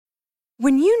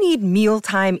When you need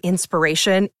mealtime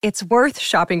inspiration, it's worth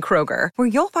shopping Kroger, where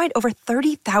you'll find over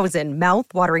 30,000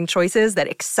 mouth-watering choices that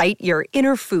excite your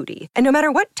inner foodie. And no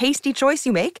matter what tasty choice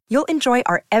you make, you'll enjoy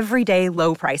our everyday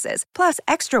low prices, plus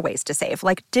extra ways to save,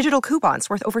 like digital coupons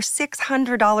worth over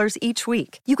 $600 each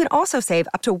week. You can also save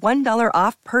up to $1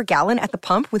 off per gallon at the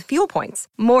pump with fuel points.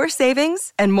 More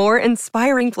savings and more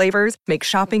inspiring flavors make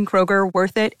shopping Kroger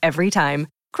worth it every time.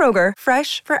 Kroger,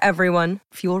 fresh for everyone.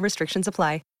 Fuel restrictions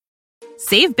apply.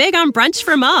 Save big on brunch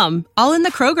for mom, all in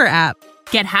the Kroger app.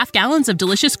 Get half gallons of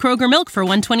delicious Kroger milk for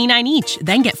 $1.29 each.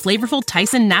 Then get flavorful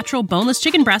Tyson natural boneless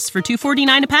chicken breasts for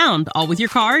 $2.49 a pound, all with your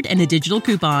card and a digital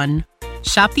coupon.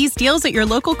 Shop these deals at your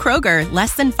local Kroger,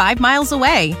 less than 5 miles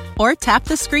away. Or tap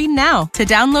the screen now to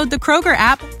download the Kroger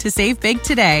app to save big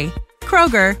today.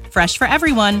 Kroger, fresh for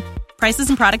everyone. Prices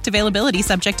and product availability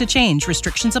subject to change.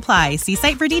 Restrictions apply. See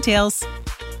site for details.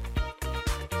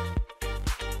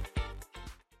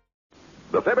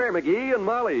 The Fibber, McGee, and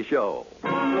Molly Show.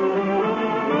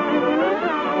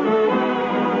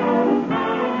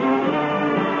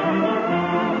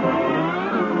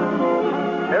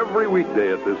 Every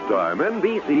weekday at this time,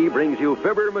 NBC brings you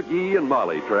Fibber, McGee, and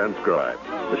Molly transcribed.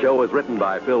 The show is written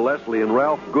by Phil Leslie and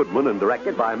Ralph Goodman and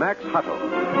directed by Max Hutto.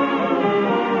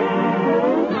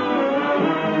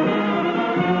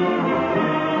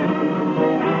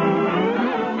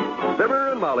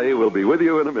 Fibber and Molly will be with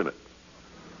you in a minute.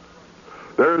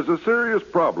 There's a serious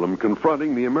problem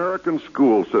confronting the American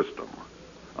school system.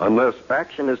 Unless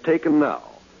action is taken now,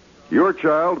 your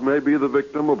child may be the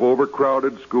victim of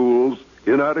overcrowded schools,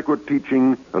 inadequate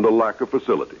teaching, and a lack of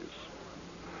facilities.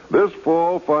 This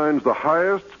fall finds the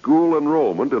highest school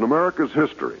enrollment in America's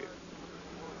history.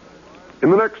 In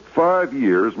the next 5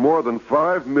 years, more than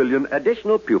 5 million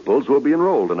additional pupils will be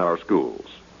enrolled in our schools.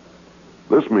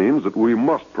 This means that we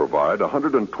must provide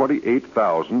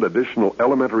 128,000 additional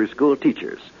elementary school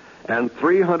teachers and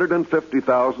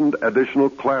 350,000 additional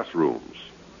classrooms.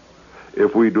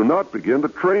 If we do not begin to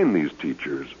train these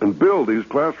teachers and build these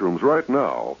classrooms right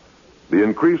now, the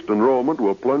increased enrollment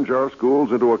will plunge our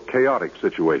schools into a chaotic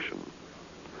situation.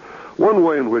 One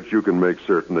way in which you can make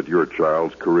certain that your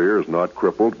child's career is not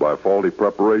crippled by faulty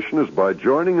preparation is by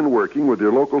joining and working with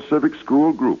your local civic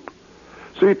school group.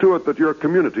 See to it that your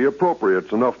community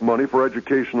appropriates enough money for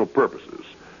educational purposes.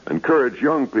 Encourage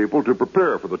young people to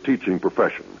prepare for the teaching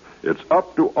profession. It's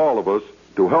up to all of us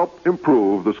to help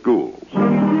improve the schools.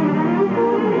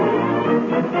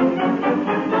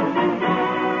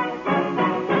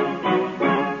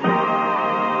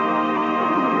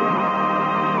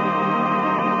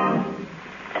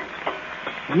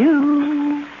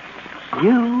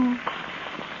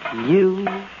 You,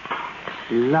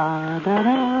 la da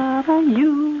da da,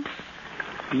 you.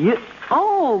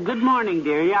 Oh, good morning,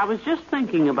 dearie. I was just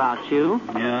thinking about you.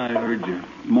 Yeah, I heard you.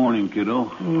 Morning,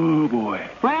 kiddo. Oh, boy.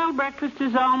 Well, breakfast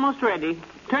is almost ready.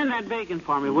 Turn that bacon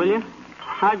for me, will you?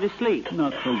 How'd you sleep?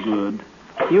 Not so good.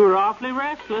 You were awfully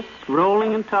restless,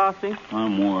 rolling and tossing.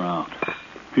 I'm wore out.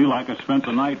 Feel like I spent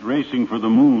the night racing for the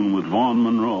moon with Vaughn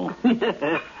Monroe.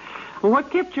 Well, what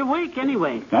kept you awake,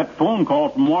 anyway? That phone call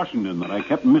from Washington that I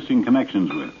kept missing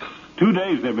connections with. 2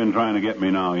 days they've been trying to get me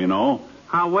now, you know.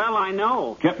 How well I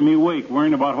know. Kept me awake,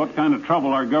 worrying about what kind of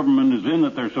trouble our government is in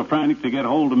that they're so frantic to get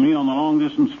hold of me on the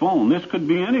long-distance phone. This could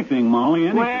be anything, Molly,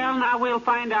 anything. Well, now we'll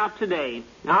find out today.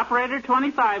 Operator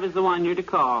 25 is the one you're to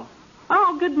call.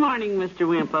 Oh, good morning, Mr.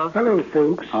 Wimple. Hello,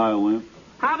 folks. Hi, Wimp.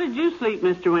 How did you sleep,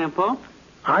 Mr. Wimple?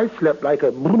 I slept like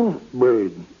a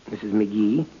bird, Mrs.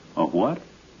 McGee. A what?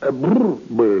 A bird.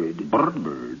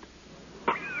 Bird.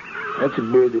 That's a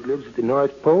bird that lives at the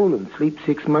North Pole and sleeps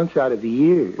 6 months out of the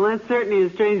year. Well, that's certainly a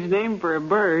strange name for a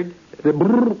bird. The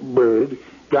bird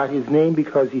got his name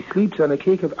because he sleeps on a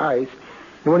cake of ice,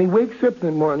 and when he wakes up in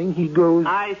the morning, he goes...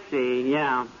 I see,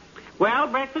 yeah. Well,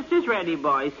 breakfast is ready,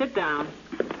 boys. Sit down.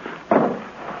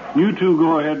 You two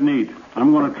go ahead and eat.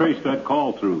 I'm going to trace that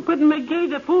call through. But, McGee,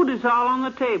 the food is all on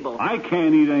the table. I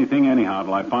can't eat anything anyhow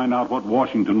till I find out what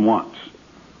Washington wants.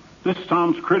 This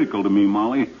sounds critical to me,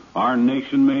 Molly. Our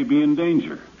nation may be in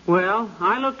danger. Well,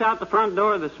 I looked out the front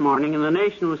door this morning, and the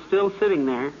nation was still sitting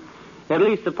there. At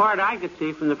least the part I could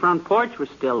see from the front porch was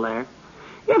still there.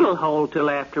 It'll hold till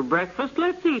after breakfast.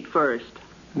 Let's eat first.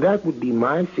 That would be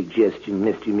my suggestion,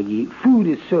 Mr. McGee. Food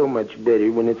is so much better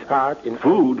when it's hot and...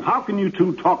 Food? How can you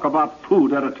two talk about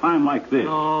food at a time like this?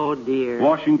 Oh, dear.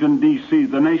 Washington, D.C.,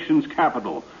 the nation's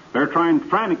capital. They're trying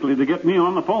frantically to get me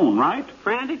on the phone, right?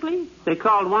 Frantically? They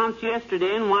called once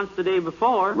yesterday and once the day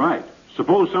before. Right.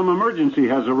 Suppose some emergency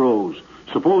has arose.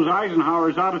 Suppose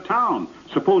Eisenhower's out of town.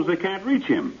 Suppose they can't reach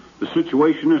him. The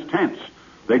situation is tense.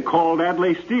 They called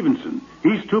Adlai Stevenson.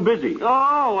 He's too busy.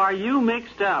 Oh, are you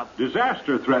mixed up?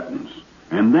 Disaster threatens.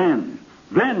 And then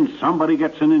somebody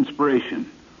gets an inspiration.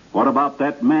 What about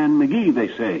that man McGee, they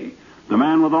say? The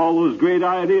man with all those great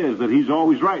ideas that he's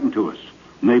always writing to us.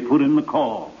 And they put in the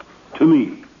call to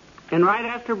me. And right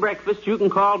after breakfast, you can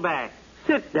call back.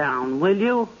 Sit down, will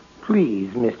you? Please,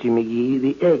 Mr. McGee,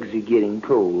 the eggs are getting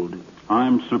cold.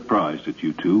 I'm surprised at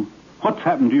you two. What's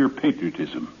happened to your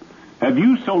patriotism? Have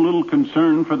you so little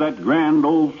concern for that grand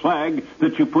old flag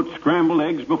that you put scrambled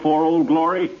eggs before Old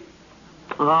Glory?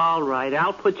 All right,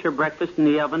 I'll put your breakfast in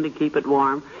the oven to keep it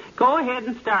warm. Go ahead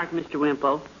and start, Mr.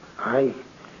 Wimple. I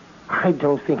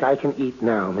don't think I can eat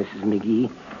now, Mrs.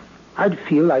 McGee. I'd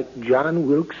feel like John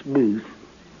Wilkes Booth.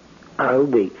 I'll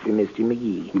wait for Mr.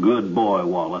 McGee. Good boy,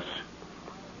 Wallace.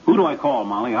 Who do I call,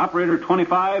 Molly? Operator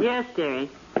 25? Yes, dearie.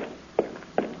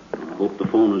 Hope the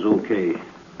phone was okay.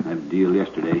 I had a deal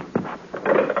yesterday.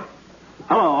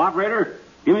 Hello, operator.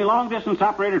 Give me long-distance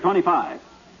operator 25.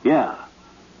 Yeah.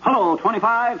 Hello,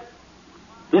 25.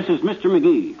 This is Mr.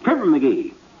 McGee, Fibber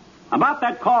McGee. About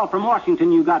that call from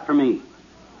Washington you got for me.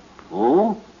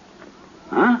 Oh?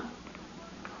 Huh?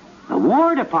 The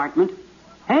War Department?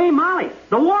 Hey, Molly,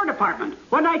 the War Department.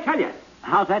 What did I tell you?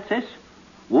 How's that, sis?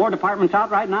 War Department's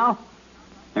out right now?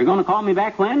 They're going to call me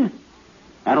back when?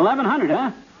 At 1100,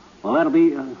 huh? Well, that'll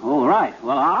be... all right.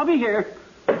 Well, I'll be here.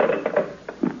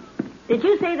 Did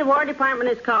you say the War Department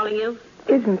is calling you?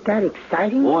 Isn't that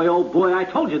exciting? Boy, oh, boy, I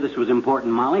told you this was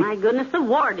important, Molly. My goodness, the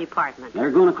War Department.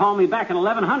 They're going to call me back at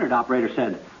 1100, operator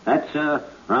said. That's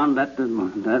around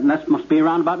that must be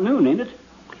around about noon, ain't it?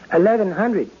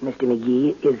 1100, Mr.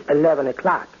 McGee, is 11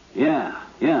 o'clock. Yeah,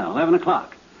 11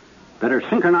 o'clock. Better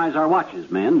synchronize our watches,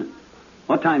 men.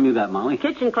 What time you got, Molly?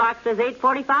 Kitchen clock says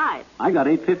 8:45. I got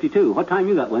 8:52. What time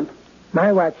you got, Wimp?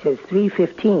 My watch says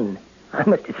 3:15. I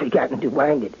must have forgotten to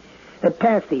wind it.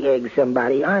 Pass the egg,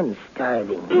 somebody. I'm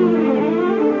starving.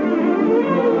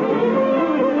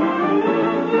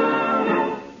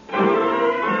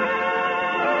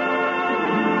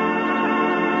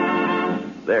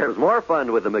 There's more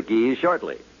fun with the McGees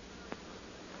shortly.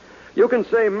 You can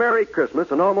say Merry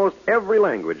Christmas in almost every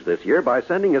language this year by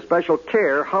sending a special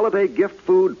CARE holiday gift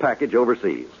food package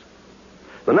overseas.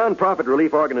 The nonprofit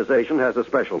relief organization has a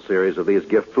special series of these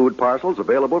gift food parcels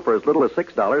available for as little as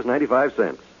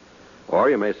 $6.95. Or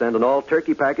you may send an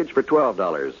all-turkey package for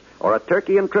 $12 or a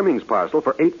turkey and trimmings parcel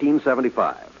for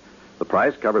 $18.75. The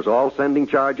price covers all sending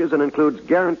charges and includes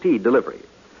guaranteed delivery.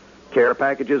 CARE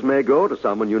packages may go to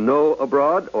someone you know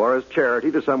abroad or as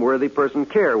charity to some worthy person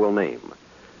CARE will name.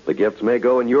 The gifts may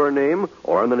go in your name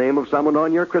or in the name of someone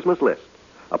on your Christmas list.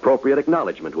 Appropriate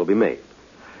acknowledgement will be made.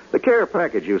 The CARE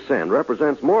package you send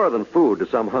represents more than food to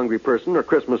some hungry person or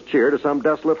Christmas cheer to some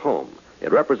desolate home.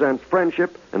 It represents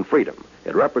friendship and freedom.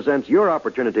 It represents your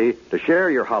opportunity to share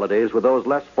your holidays with those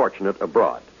less fortunate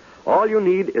abroad. All you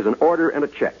need is an order and a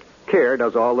check. CARE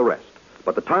does all the rest.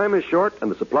 But the time is short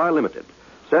and the supply limited.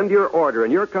 Send your order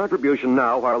and your contribution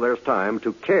now while there's time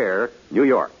to CARE, New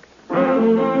York.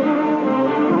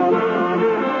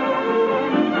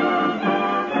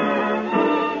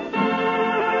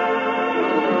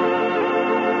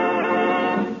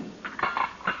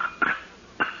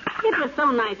 So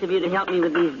nice of you to help me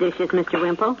with these dishes, Mr.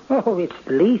 Wimple. Oh, it's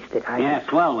the least that I... Yeah,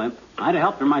 swell, Wimp. I'd have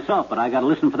helped her myself, but I got to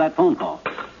listen for that phone call.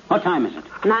 What time is it?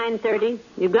 9:30.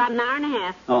 You've got an hour and a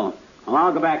half. Oh, well,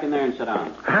 I'll go back in there and sit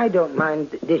down. I don't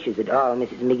mind the dishes at all,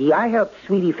 Mrs. McGee. I help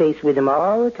Sweetie Face with them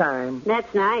all the time.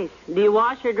 That's nice. Do you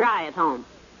wash or dry at home?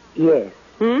 Yes.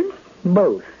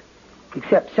 Both.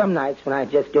 Except some nights when I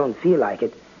just don't feel like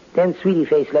it. Then Sweetie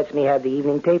Face lets me have the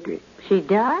evening paper. She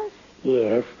does?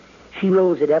 Yes. She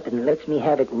rolls it up and lets me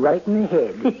have it right in the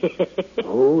head.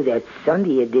 Oh, that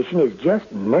Sunday edition is just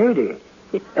murder.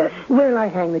 Where'll I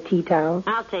hang the tea towel?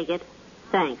 I'll take it.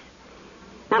 Thanks.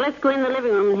 Now let's go in the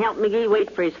living room and help McGee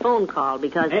wait for his phone call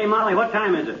because... Hey, Molly, what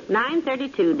time is it?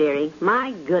 9:32, dearie.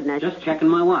 My goodness. Just checking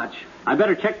my watch. I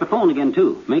better check the phone again,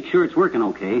 too. Make sure it's working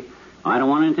okay. I don't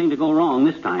want anything to go wrong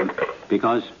this time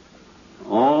because...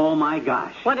 Oh, my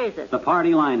gosh. What is it? The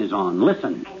party line is on.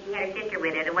 Listen. And she had a sister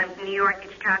with her, the one from New York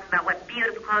that she talks about what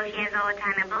beautiful clothes she has all the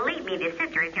time. And believe me, this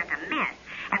sister is just a mess.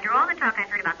 After all the talk I've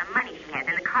heard about the money she has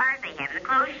and the cars they have and the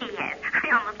clothes she has,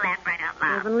 I almost laughed right out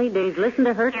loud. Heavenly days, listen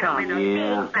to her You know, talk. with those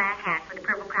big black hats with the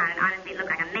purple crown, and honestly, it looked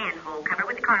like a manhole cover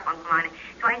with the carbuncle on it.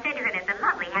 So I said to her, that's a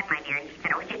lovely hat, my dear. And she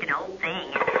said, oh, it's just an old thing.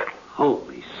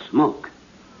 Holy smoke.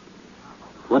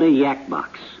 What a yak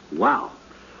box. Wow.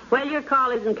 Well, your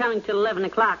call isn't coming till 11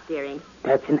 o'clock, dearie.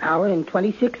 That's an hour and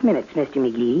 26 minutes, Mr.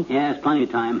 McGee. Yeah, it's plenty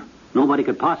of time. Nobody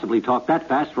could possibly talk that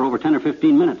fast for over 10 or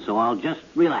 15 minutes, so I'll just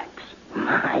relax.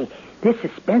 My, This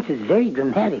suspense is very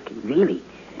dramatic, really.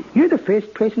 You're the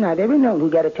first person I've ever known who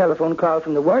got a telephone call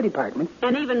from the War Department.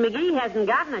 And even McGee hasn't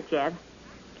gotten it yet.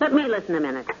 Let me listen a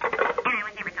minute. And I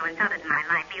was never so insulted in my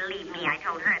life. Believe me, I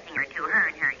told her a thing or two, her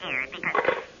and her ears, because...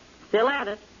 Still at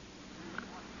it.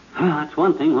 Well, that's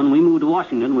one thing. When we move to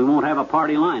Washington, we won't have a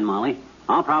party line, Molly.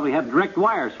 I'll probably have direct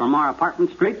wires from our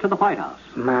apartment straight to the White House.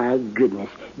 My goodness.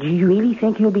 Do you really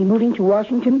think you'll be moving to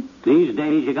Washington? These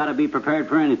days, you got to be prepared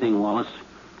for anything, Wallace.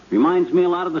 Reminds me a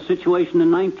lot of the situation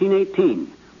in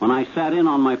 1918 when I sat in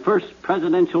on my first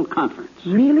presidential conference.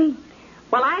 Really?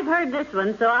 Well, I've heard this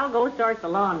one, so I'll go start the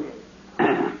laundry.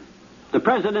 The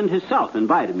president himself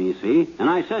invited me, you see, and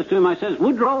I says to him, I says,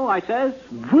 Woodrow, I says.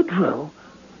 Woodrow?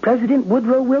 President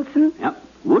Woodrow Wilson? Yep,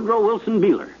 Woodrow Wilson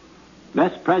Beeler.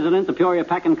 Best president the Peoria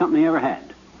Packing Company ever had.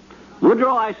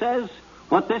 Woodrow, I says,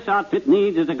 what this outfit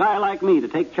needs is a guy like me to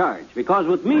take charge. Because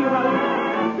with me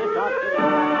running this outfit...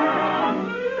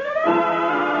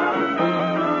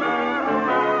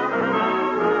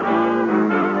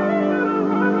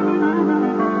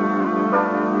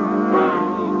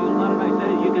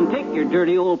 your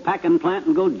dirty old packing plant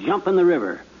and go jump in the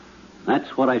river.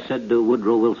 That's what I said to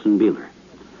Woodrow Wilson Beeler.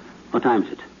 What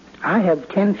time's it? I have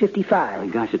 10:55. My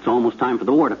gosh, it's almost time for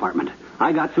the War Department.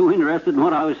 I got so interested in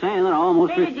what I was saying that I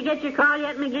almost... Hey, did you get your call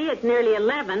yet, McGee? It's nearly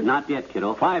 11. Not yet,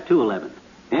 kiddo. 5 to 11.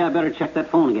 Yeah, I better check that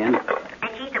phone again.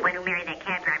 And she's the one who married that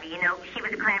cab driver, you know. She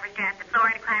was a Claverstrap, the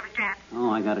Florida Claverstrap.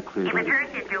 Oh, I got it clear. It was her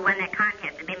sister who won that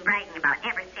contest. I've been bragging about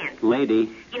ever since. Lady.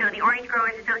 You know, the Orange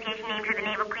Growers Association named her the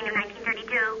Naval Queen of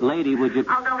 1932. Lady, would you...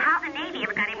 Although how the Navy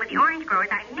ever got in with the Orange Growers,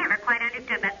 I never quite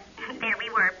understood, but there we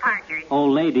were, partners. Oh,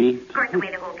 lady. Of course, the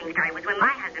way the whole thing started was when my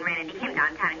husband ran into him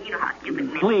downtown, and you know how stupid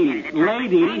men Please, get at a time.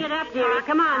 lady. Hang it up, dearie.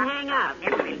 Come on, hang up.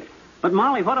 But,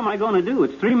 Molly, what am I going to do?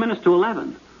 It's 3 minutes to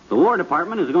 11. The War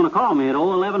Department is going to call me at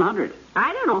 1100.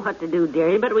 I don't know what to do,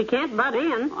 dearie, but we can't butt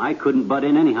in. I couldn't butt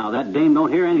in anyhow. That dame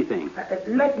don't hear anything.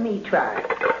 Let me try.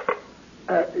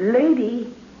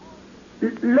 Lady.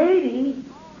 Lady.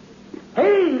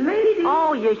 Hey, lady.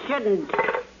 Oh, you shouldn't.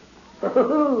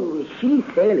 Oh, she's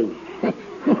sailing.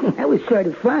 That was sort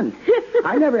of fun.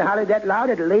 I never hollered that loud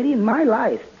at a lady in my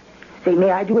life. Say,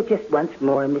 may I do it just once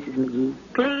more, Mrs. McGee?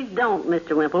 Please don't,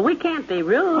 Mr. Wimple. We can't be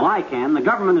rude. Oh, I can. The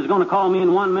government is going to call me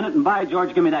in 1 minute, and by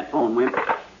George, give me that phone, Wimp.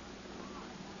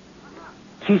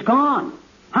 She's gone.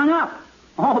 Hung up.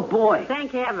 Oh, boy.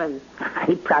 Thank heavens.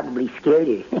 I probably scared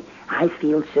her. I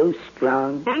feel so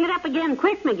strong. Hang it up again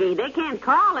quick, McGee. They can't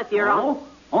call if you're on.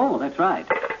 Oh, that's right.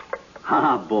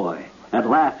 Ah, boy. At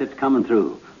last it's coming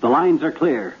through. The lines are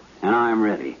clear, and I'm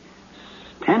ready.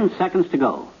 10 seconds to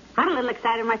go. I'm a little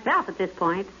excited myself at this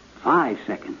point. 5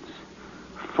 seconds.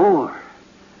 4,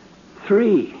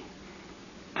 3,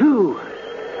 2.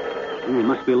 It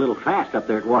must be a little fast up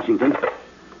there at Washington.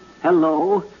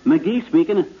 Hello, McGee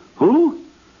speaking. Who?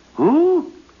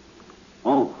 Who?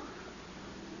 Oh,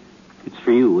 it's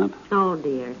for you, Wimp. Oh,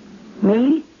 dear.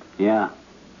 Me? Yeah,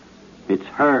 it's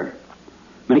her.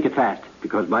 Make it fast,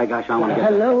 because by gosh, I want to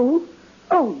get... Hello?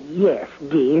 Oh, yes,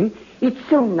 dear. It's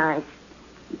so nice.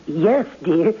 Yes,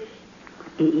 dear.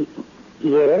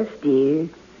 Yes, dear.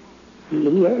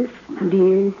 Yes,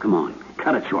 dear. Come on,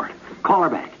 cut it short. Call her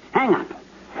back. Hang up.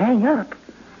 Hang up?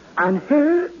 On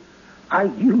her? Are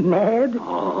you mad?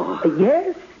 Oh.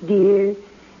 Yes, dear.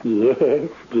 Yes,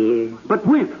 dear. But,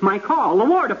 Wimp, my call, the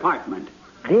War Department.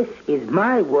 This is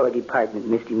my War Department,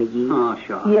 Mr. McGee. Oh,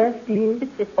 sure. Yes, dear.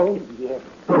 Oh, yes.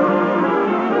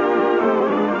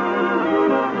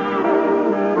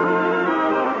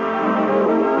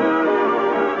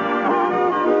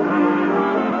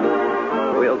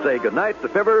 We'll say goodnight to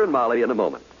Fibber and Molly in a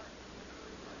moment.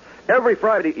 Every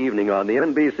Friday evening on the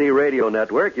NBC Radio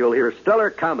Network, you'll hear stellar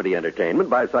comedy entertainment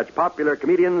by such popular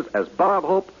comedians as Bob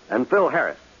Hope and Phil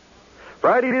Harris.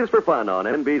 Friday is for fun on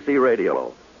NBC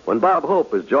Radio, when Bob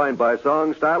Hope is joined by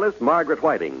song stylist Margaret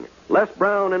Whiting, Les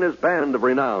Brown and his band of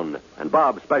renown, and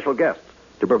Bob's special guests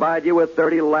to provide you with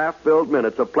 30 laugh-filled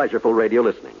minutes of pleasureful radio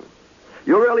listening.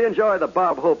 You'll really enjoy the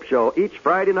Bob Hope Show each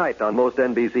Friday night on most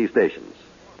NBC stations.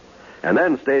 And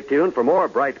then stay tuned for more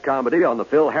bright comedy on the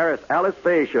Phil Harris Alice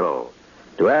Faye Show.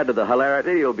 To add to the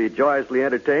hilarity, you'll be joyously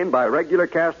entertained by regular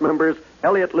cast members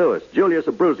Elliot Lewis, Julius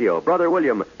Abruzio, Brother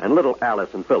William, and little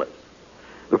Alice and Phyllis.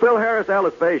 The Phil Harris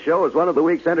Alice Faye Show is one of the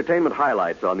week's entertainment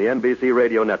highlights on the NBC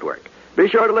Radio Network. Be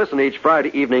sure to listen each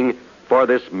Friday evening for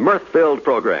this mirth-filled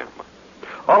program.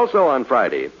 Also on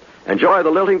Friday, enjoy the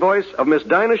lilting voice of Miss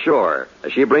Dinah Shore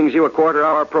as she brings you a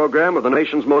quarter-hour program of the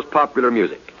nation's most popular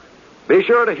music. Be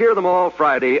sure to hear them all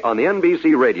Friday on the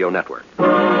NBC Radio Network.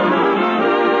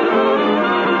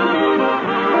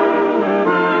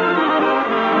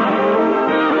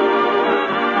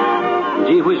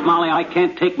 Gee whiz, Molly, I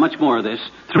can't take much more of this.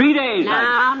 3 days.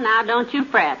 Now, don't you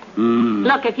fret.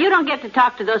 Look, if you don't get to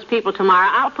talk to those people tomorrow,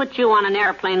 I'll put you on an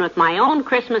airplane with my own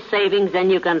Christmas savings,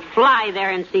 and you can fly there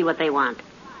and see what they want.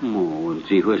 Oh,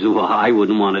 gee whiz, well, I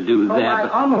wouldn't want to do that. I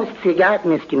almost forgot,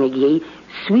 Mr. McGee.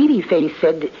 Sweetie Face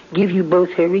said to give you both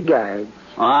her regards.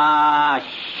 Ah,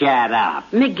 shut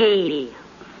up. McGee.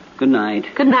 Good night.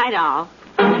 Good night, all.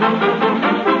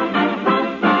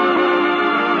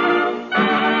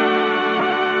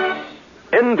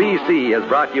 NBC has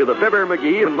brought you the Fibber,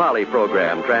 McGee, and Molly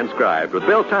program, transcribed with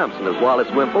Bill Thompson as Wallace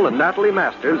Wimple and Natalie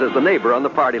Masters as the neighbor on the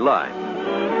party line.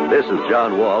 This is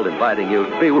John Wald inviting you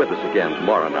to be with us again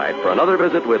tomorrow night for another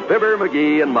visit with Fibber,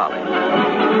 McGee, and Molly.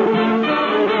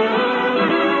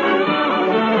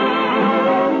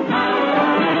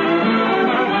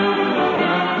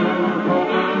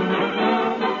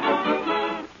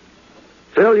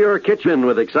 Fill your kitchen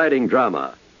with exciting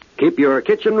drama. Keep your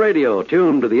kitchen radio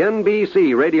tuned to the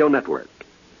NBC Radio Network.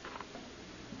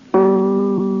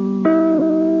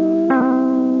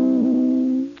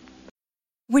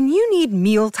 When you need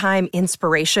mealtime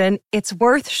inspiration, it's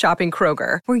worth shopping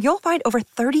Kroger, where you'll find over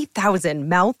 30,000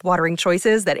 mouth-watering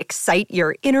choices that excite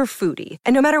your inner foodie.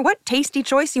 And no matter what tasty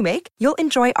choice you make, you'll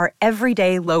enjoy our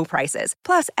everyday low prices,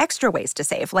 plus extra ways to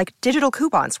save, like digital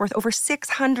coupons worth over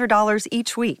 $600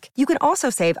 each week. You can also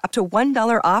save up to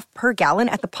 $1 off per gallon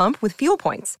at the pump with fuel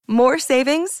points. More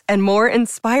savings and more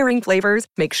inspiring flavors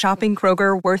make shopping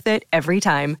Kroger worth it every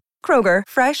time. Kroger,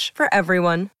 fresh for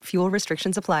everyone. Fuel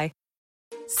restrictions apply.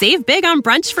 Save big on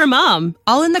brunch for mom,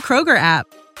 all in the Kroger app.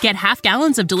 Get half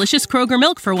gallons of delicious Kroger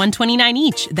milk for $1.29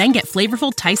 each. Then get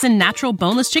flavorful Tyson natural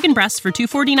boneless chicken breasts for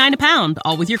 $2.49 a pound,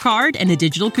 all with your card and a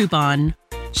digital coupon.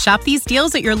 Shop these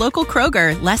deals at your local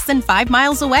Kroger, less than 5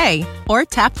 miles away. Or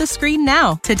tap the screen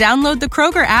now to download the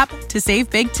Kroger app to save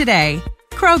big today.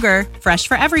 Kroger, fresh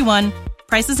for everyone.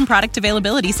 Prices and product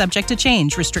availability subject to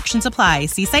change. Restrictions apply.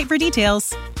 See site for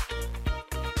details.